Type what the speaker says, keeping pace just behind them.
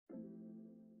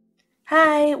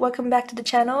Hi, welcome back to the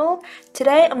channel.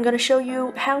 Today I'm going to show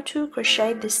you how to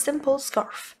crochet this simple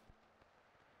scarf.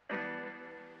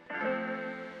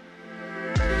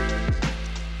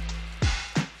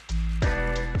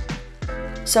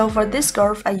 So for this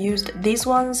scarf I used these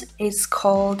ones. It's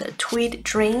called Tweed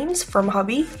Dreams from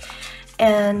Hobby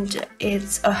and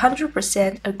it's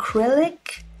 100%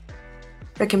 acrylic.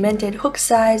 Recommended hook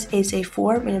size is a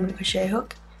 4mm crochet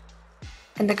hook.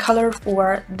 And the color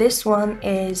for this one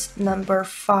is number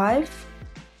 5.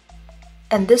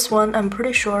 And this one I'm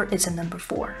pretty sure is a number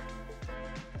 4.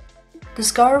 The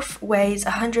scarf weighs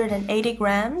 180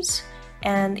 grams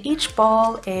and each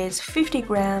ball is 50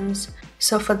 grams.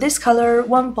 So for this color,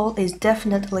 one ball is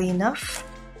definitely enough.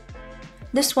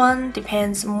 This one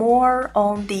depends more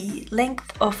on the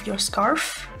length of your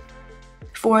scarf.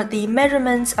 For the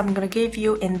measurements I'm gonna give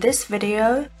you in this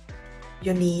video,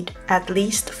 you need at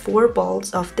least 4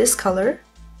 balls of this color.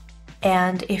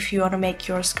 And if you want to make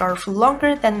your scarf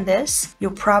longer than this,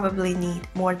 you'll probably need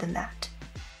more than that.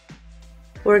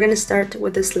 We're gonna start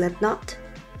with the slip knot.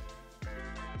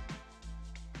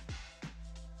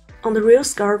 On the real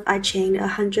scarf, I chained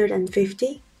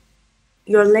 150.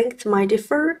 Your length might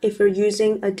differ if you're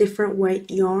using a different weight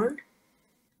yarn.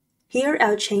 Here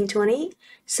I'll chain 20,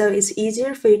 so it's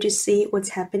easier for you to see what's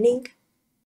happening.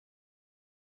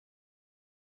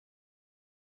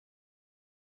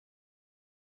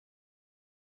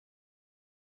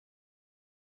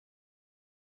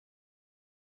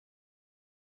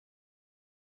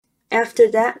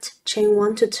 After that, chain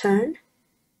 1 to turn.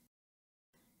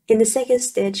 In the second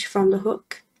stitch from the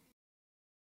hook,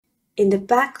 in the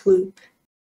back loop,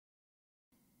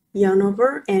 yarn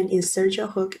over and insert your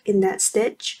hook in that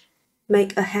stitch.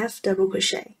 Make a half double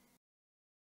crochet.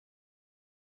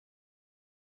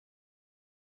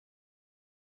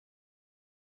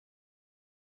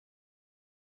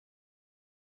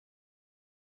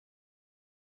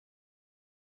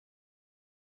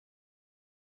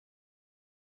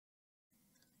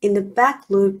 In the back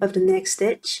loop of the next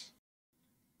stitch,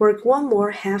 work one more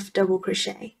half double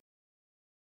crochet.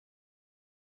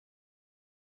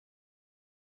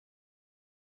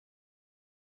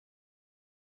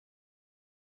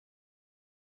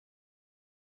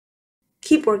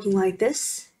 Keep working like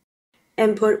this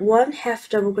and put one half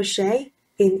double crochet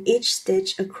in each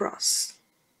stitch across.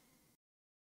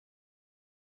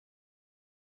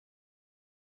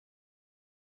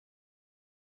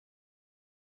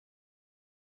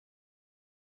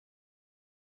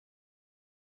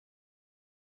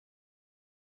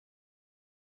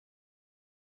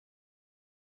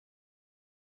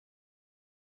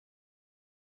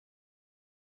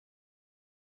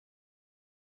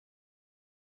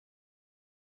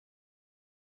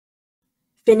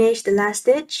 Finish the last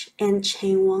stitch and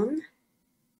chain 1.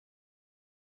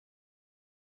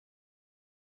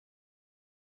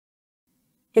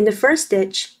 In the first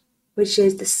stitch, which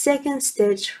is the second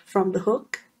stitch from the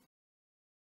hook,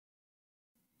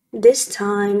 this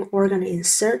time we're going to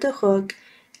insert the hook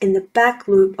in the back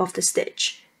loop of the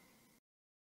stitch.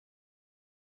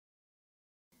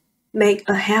 Make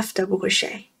a half double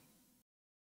crochet.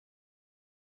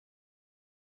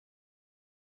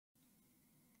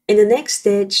 In the next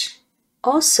stitch,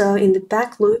 also in the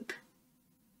back loop,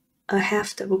 a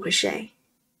half double crochet.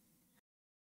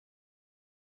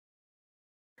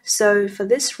 So for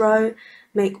this row,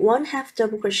 make one half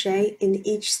double crochet in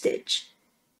each stitch.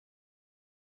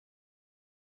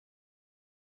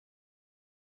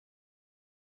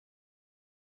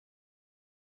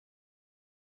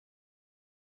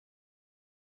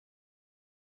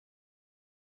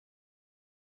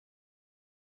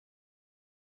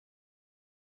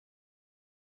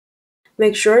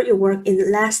 Make sure you work in the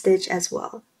last stitch as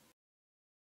well.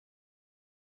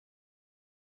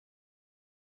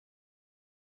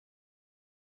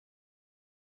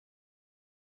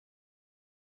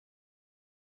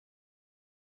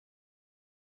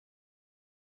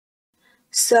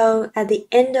 So at the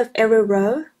end of every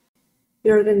row,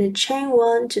 you're going to chain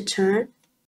 1 to turn,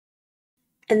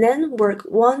 and then work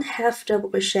one half double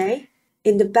crochet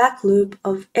in the back loop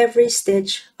of every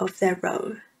stitch of that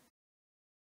row.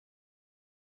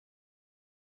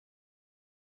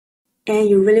 And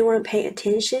you really want to pay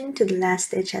attention to the last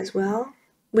stitch as well.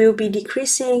 We'll be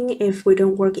decreasing if we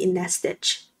don't work in that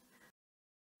stitch.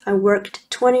 I worked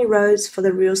 20 rows for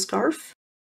the real scarf.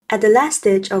 At the last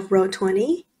stitch of row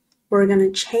 20, we're going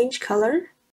to change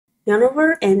color, yarn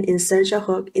over and insert your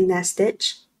hook in that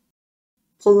stitch.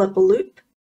 Pull up a loop.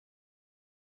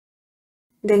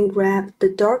 Then grab the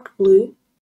dark blue.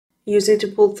 Use it to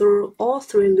pull through all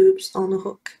 3 loops on the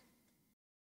hook.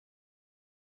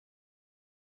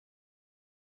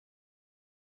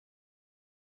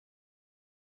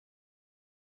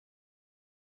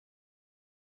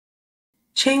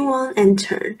 Chain 1 and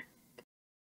turn.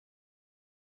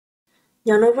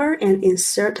 Yarn over and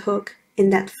insert hook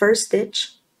in that first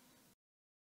stitch.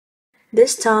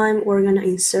 This time we're going to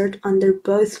insert under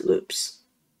both loops.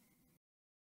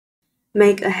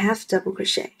 Make a half double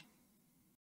crochet.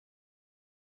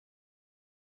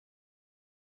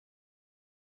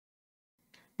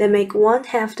 Then make one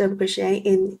half double crochet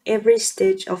in every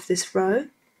stitch of this row,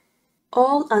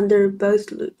 all under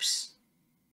both loops.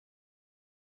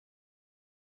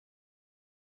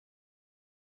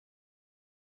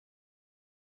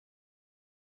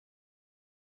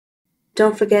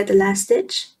 Don't forget the last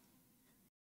stitch.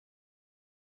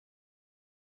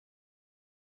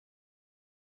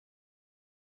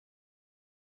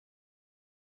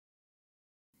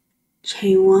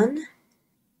 Chain 1,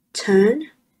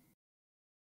 turn.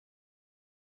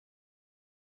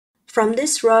 From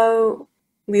this row,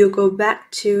 we'll go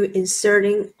back to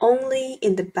inserting only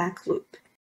in the back loop.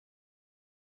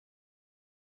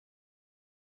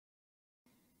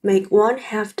 Make one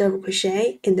half double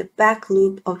crochet in the back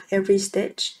loop of every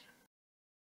stitch.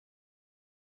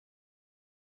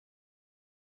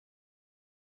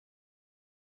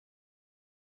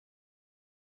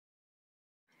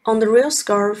 On the real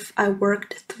scarf, I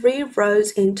worked 3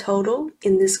 rows in total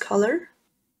in this color.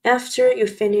 After you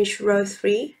finish row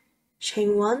 3,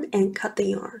 chain 1 and cut the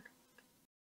yarn.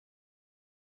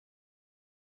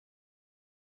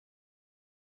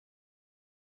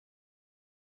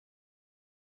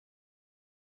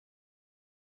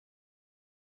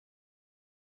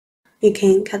 You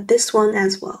can cut this one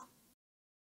as well.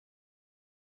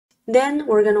 Then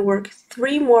we're going to work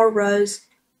 3 more rows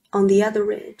on the other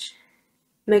ridge.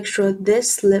 Make sure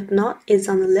this slip knot is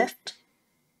on the left.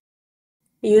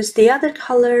 Use the other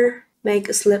color, make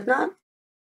a slip knot,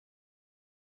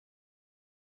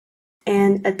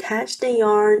 and attach the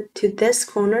yarn to this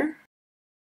corner.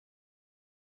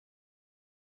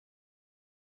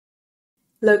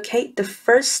 Locate the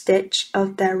first stitch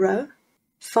of that row.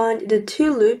 Find the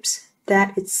 2 loops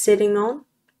that it's sitting on.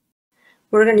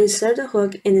 We're going to insert the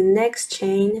hook in the next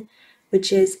chain,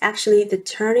 which is actually the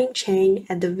turning chain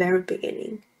at the very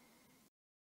beginning.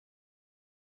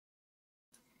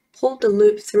 Pull the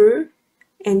loop through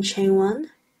and chain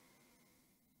 1.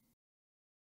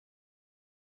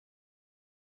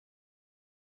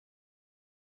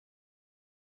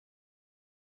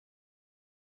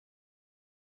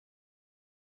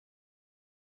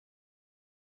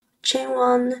 Chain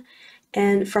 1,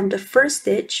 and from the first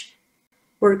stitch,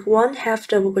 work 1 half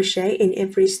double crochet in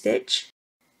every stitch,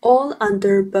 all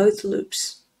under both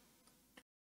loops.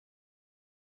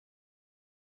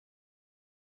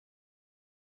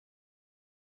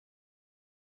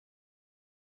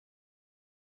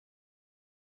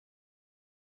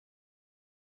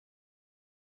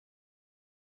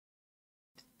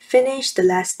 Finish the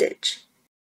last stitch.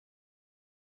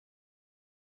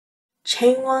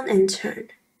 Chain 1 and turn.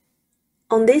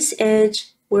 On this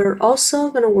edge, we're also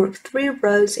going to work 3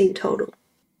 rows in total.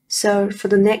 So for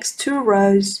the next 2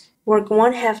 rows, work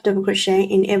 1 half double crochet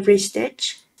in every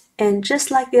stitch, and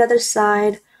just like the other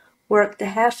side, work the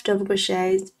half double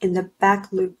crochets in the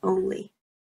back loop only.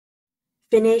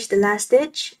 Finish the last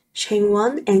stitch, chain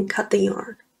 1 and cut the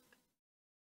yarn.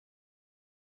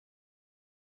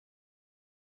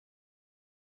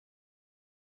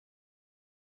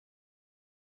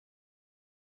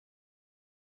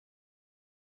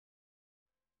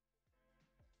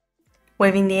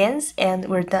 Weaving the ends and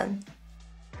we're done.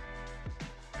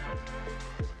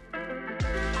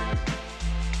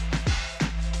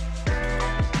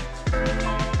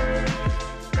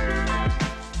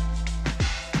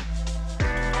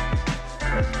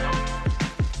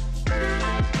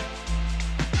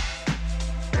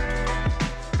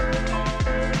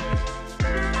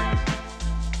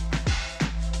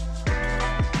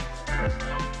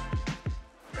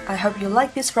 I hope you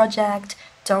like this project.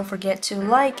 Don't forget to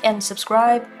like and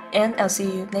subscribe, and I'll see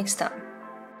you next time.